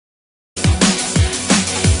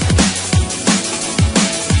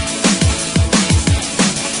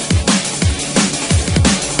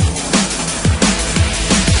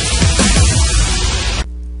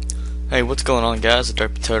Hey, what's going on, guys?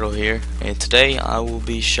 aDerpyTurtle here, and today I will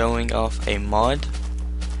be showing off a mod.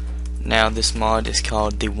 Now this mod is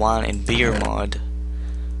called the wine and beer mod.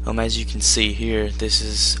 As you can see here, this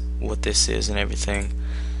is what this is and everything.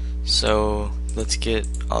 So let's get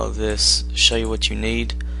all of this, show you what you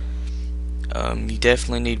need. You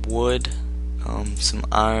definitely need wood, some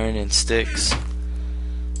iron and sticks.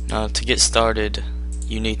 Now to get started,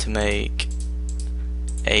 you need to make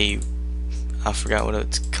I forgot what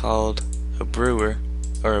it's called, a brewer,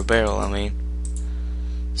 or a barrel, I mean.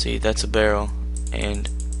 See, that's a barrel, and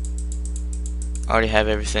I already have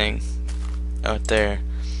everything out there.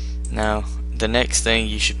 Now, the next thing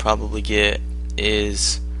you should probably get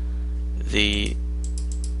is this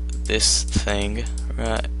thing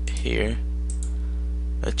right here,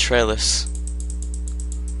 a trellis.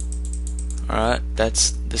 Alright,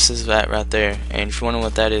 this is that right there, and if you wonder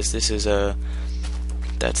what that is,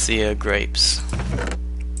 that's the grapes.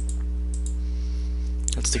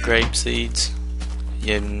 That's the grape seeds.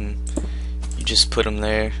 You just put them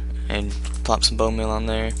there and plop some bone meal on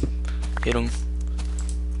there. Hit them.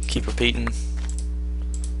 Keep repeating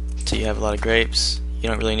until you have a lot of grapes. You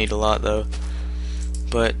don't really need a lot though.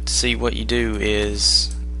 But see, what you do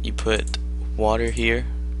is you put water here,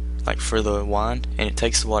 like for the wine, and it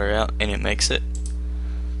takes the water out and it makes it.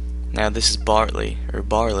 Now this is barley,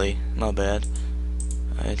 my bad.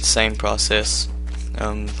 It's the same process.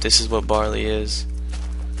 This is what barley is.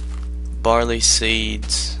 Barley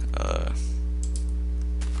seeds.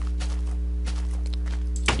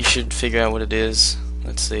 You should figure out what it is.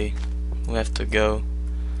 Let's see. We have to go.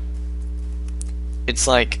 It's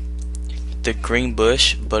like the green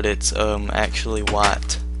bush, but it's actually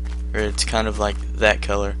white, or it's kind of like that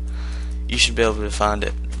color. You should be able to find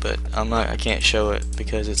it, but I can't show it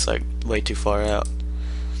because it's like way too far out.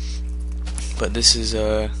 But this is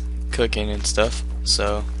cooking and stuff,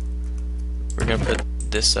 so we're gonna put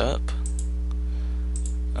this up,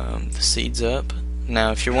 the seeds up.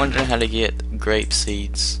 Now if you're wondering how to get grape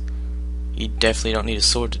seeds, you definitely don't need a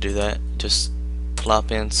sword to do that. Just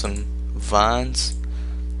plop in some vines.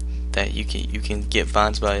 That you can get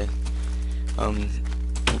vines by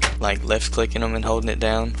like left clicking them and holding it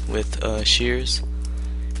down with shears,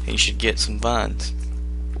 and you should get some vines.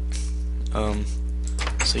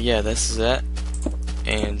 So yeah, this is that,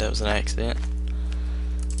 and that was an accident.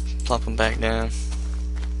 Plop them back down.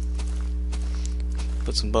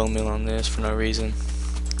 Put some bone meal on this for no reason.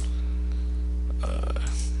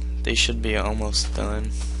 They should be almost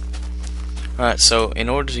done. Alright, so in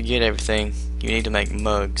order to get everything, you need to make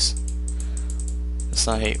mugs. That's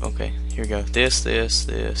not eight. Okay, here we go. This,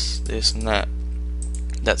 and that.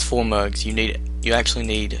 That's 4 mugs. You actually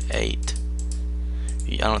need 8.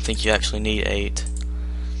 I don't think you actually need 8,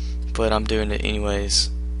 but I'm doing it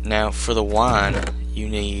anyways. Now for the wine, you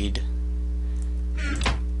need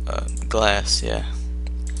glass. Yeah,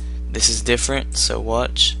 this is different, so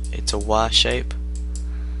watch. It's a Y shape.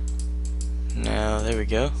 Now there we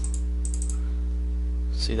go.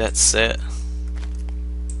 See, that's set.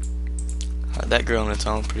 That grew on its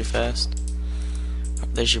own pretty fast.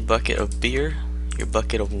 There's your bucket of beer, your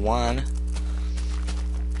bucket of wine.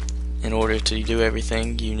 In order to do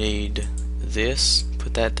everything, you need this.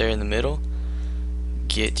 Put that there in the middle.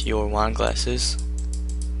 Get your wine glasses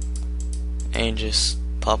and just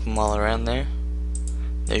pop them all around there.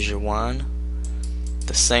 There's your wine.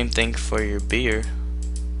 The same thing for your beer.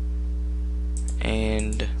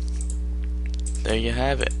 And there you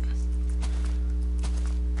have it.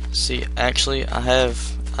 See, actually I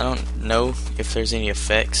don't know if there's any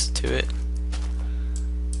effects to it.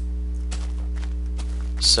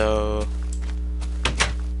 So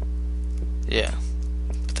yeah,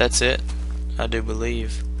 but that's it, I do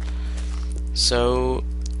believe. So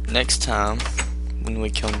next time when we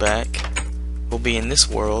come back, we'll be in this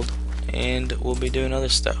world and we'll be doing other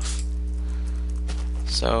stuff.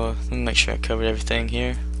 So let me make sure I covered everything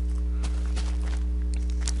here.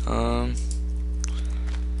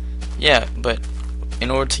 Yeah, but in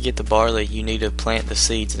order to get the barley, you need to plant the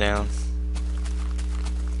seeds down.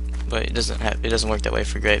 But it doesn't work that way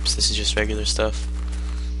for grapes. This is just regular stuff.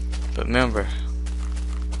 But remember,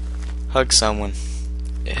 hug someone.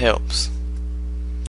 It helps.